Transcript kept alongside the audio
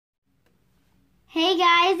Hey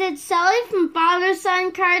guys, it's Sully from Father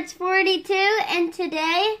Son Cards 42, and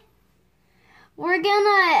today we're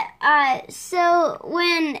gonna have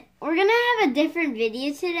a different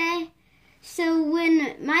video today. So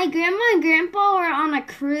when my grandma and grandpa were on a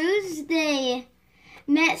cruise, they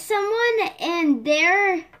met someone, and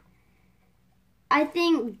I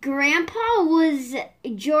think grandpa was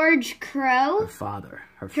George Crow. Her father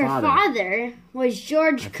Was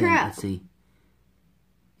George Crow. Let's see.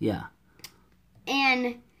 Yeah.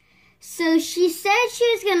 And so she said she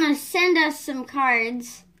was gonna send us some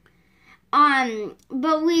cards.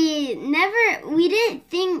 But we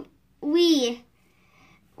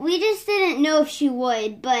just didn't know if she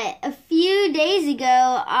would. But a few days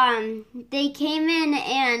ago, they came in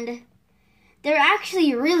and they're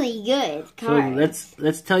actually really good cards. So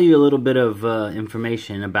let's tell you a little bit of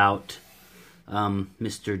information about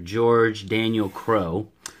Mr. George Daniel Crow.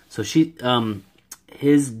 So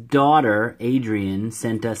his daughter, Adrian,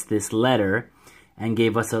 sent us this letter and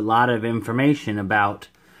gave us a lot of information about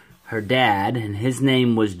her dad. And his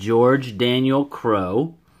name was George Daniel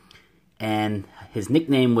Crow, and his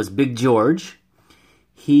nickname was Big George.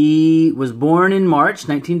 He was born in March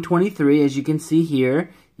 1923, as you can see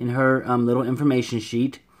here in her little information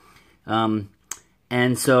sheet. And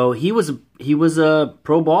so he was a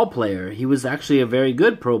pro ball player. He was actually a very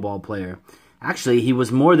good pro ball player. Actually, he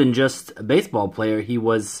was more than just a baseball player. He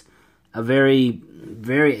was a very,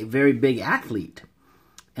 very, very big athlete.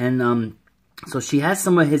 And so she has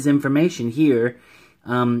some of his information here.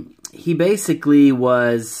 He basically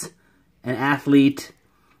was an athlete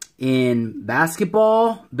in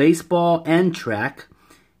basketball, baseball, and track.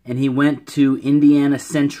 And he went to Indiana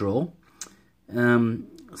Central. Some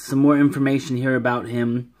more information here about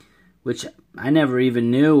him, which I never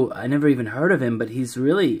even knew. I never even heard of him, but he's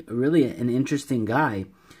really an interesting guy.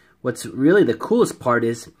 What's really the coolest part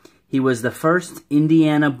is he was the first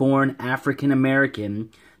Indiana-born African-American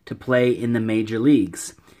to play in the major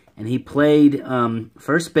leagues. And he played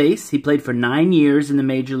first base. He played for 9 years in the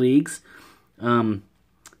major leagues, from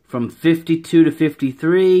 52 to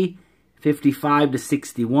 53, 55 to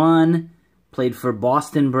 61. Played for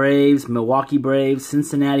Boston Braves, Milwaukee Braves,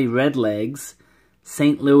 Cincinnati Redlegs,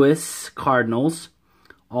 St. Louis Cardinals,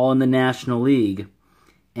 all in the National League.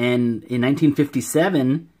 And in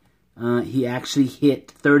 1957, he actually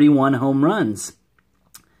hit 31 home runs.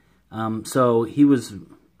 So he was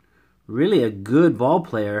really a good ball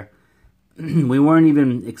player. We weren't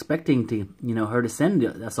even expecting her to send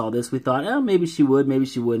us all this. We thought, oh, maybe she would, maybe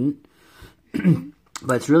she wouldn't.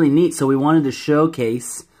 But it's really neat. So we wanted to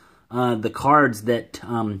showcase the cards that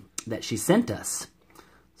she sent us.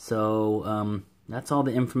 So that's all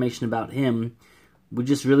the information about him. We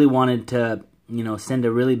just really wanted to, send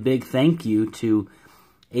a really big thank you to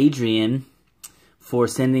Adrian for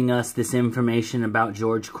sending us this information about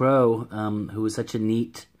George Crow, who was such a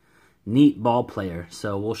neat ball player.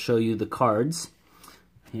 So we'll show you the cards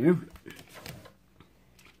here.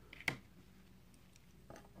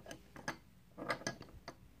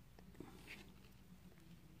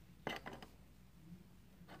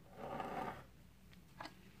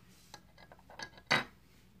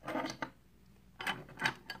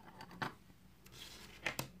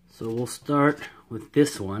 So we'll start with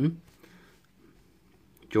this one.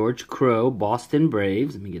 George Crow, Boston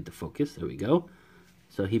Braves. Let me get the focus. There we go.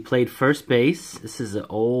 So he played first base. This is an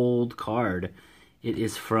old card. It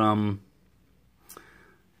is from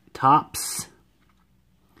Topps.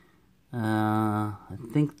 I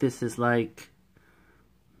think this is like,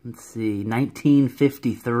 let's see,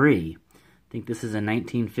 1953. I think this is a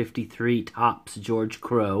 1953 Topps George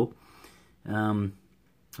Crow.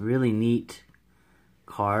 Really neat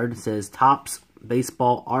card. It says Topps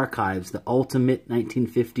Baseball Archives, the Ultimate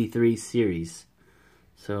 1953 Series.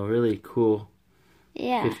 So really cool.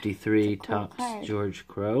 Yeah. 53 cool Topps card. George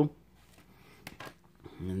Crow.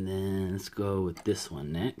 And then let's go with this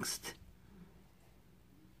one next.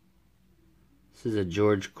 This is a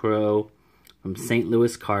George Crow from St.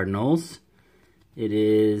 Louis Cardinals. It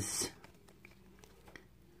is,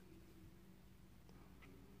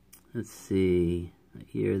 let's see,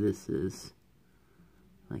 what year this is.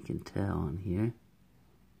 I can tell on here.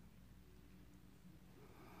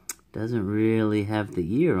 Doesn't really have the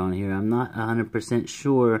year on here. I'm not 100%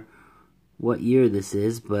 sure what year this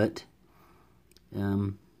is, but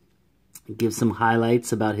it gives some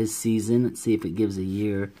highlights about his season. Let's see if it gives a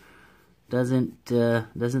year. Doesn't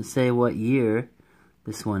say what year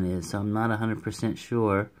this one is, so I'm not 100%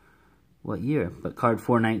 sure what year. But card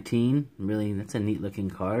 419, really, that's a neat looking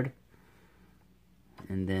card.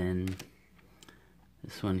 And then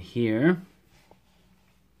this one here,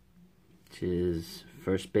 which is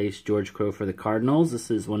First base, George Crowe for the Cardinals. This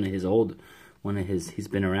is he's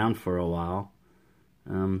been around for a while.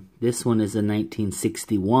 This one is a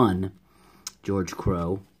 1961 George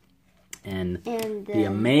Crowe. And the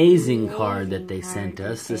amazing card that they sent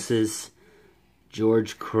us, this is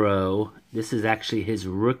George Crowe. This is actually his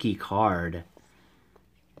rookie card.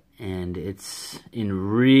 And it's in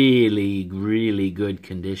really, really good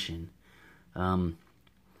condition.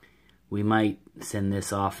 We might send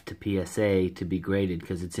this off to PSA to be graded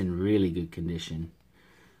because it's in really good condition.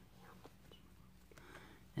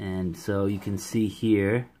 And so you can see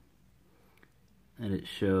here that it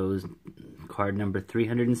shows card number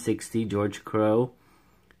 360, George Crowe.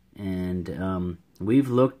 And we've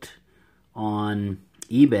looked on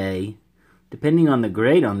eBay. Depending on the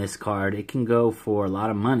grade on this card, it can go for a lot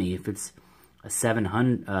of money. If it's a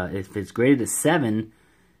 700, if it's graded a 7,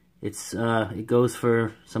 it goes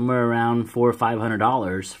for somewhere around $400 or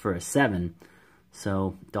 $500 for a 7.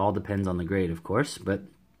 So it all depends on the grade, of course. But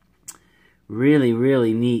really,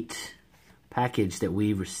 really neat package that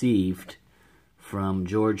we received from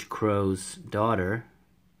George Crowe's daughter,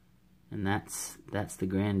 and that's the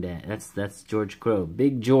granddad. That's George Crowe.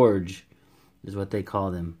 Big George is what they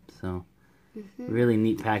call him. So. Really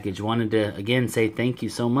neat package. Wanted to again say thank you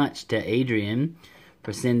so much to Adrian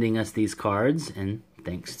for sending us these cards, and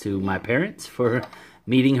thanks to my parents for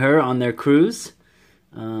meeting her on their cruise.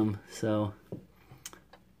 So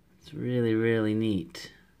it's really, really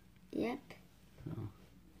neat. Yep.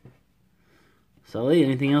 Sully,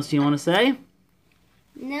 anything else you want to say?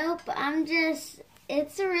 Nope.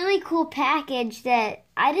 It's a really cool package that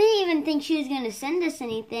I didn't even think she was going to send us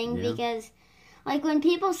anything because. Like, when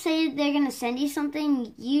people say they're going to send you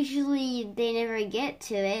something, usually they never get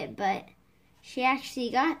to it, but she actually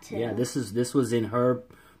got to. Yeah, this was in her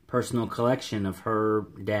personal collection of her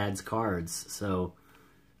dad's cards. So,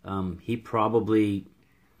 he probably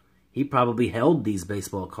held these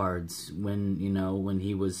baseball cards when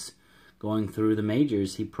he was going through the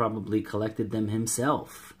majors. He probably collected them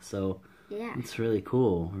himself. So, yeah. It's really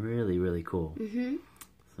cool. Really, really cool.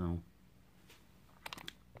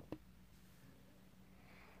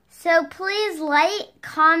 So please like,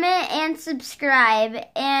 comment, and subscribe.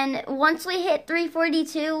 And once we hit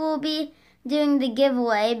 342, we'll be doing the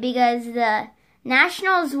giveaway because the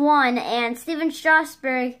Nationals won and Steven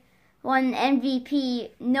Strasburg won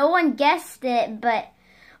MVP. No one guessed it, but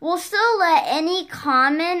we'll still let any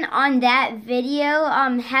comment on that video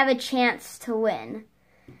have a chance to win.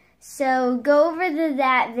 So go over to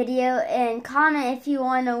that video and comment if you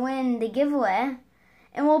want to win the giveaway.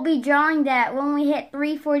 And we'll be drawing that when we hit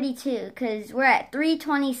 342 because we're at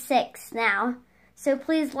 326 now. So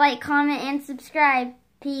please like, comment, and subscribe.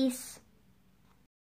 Peace.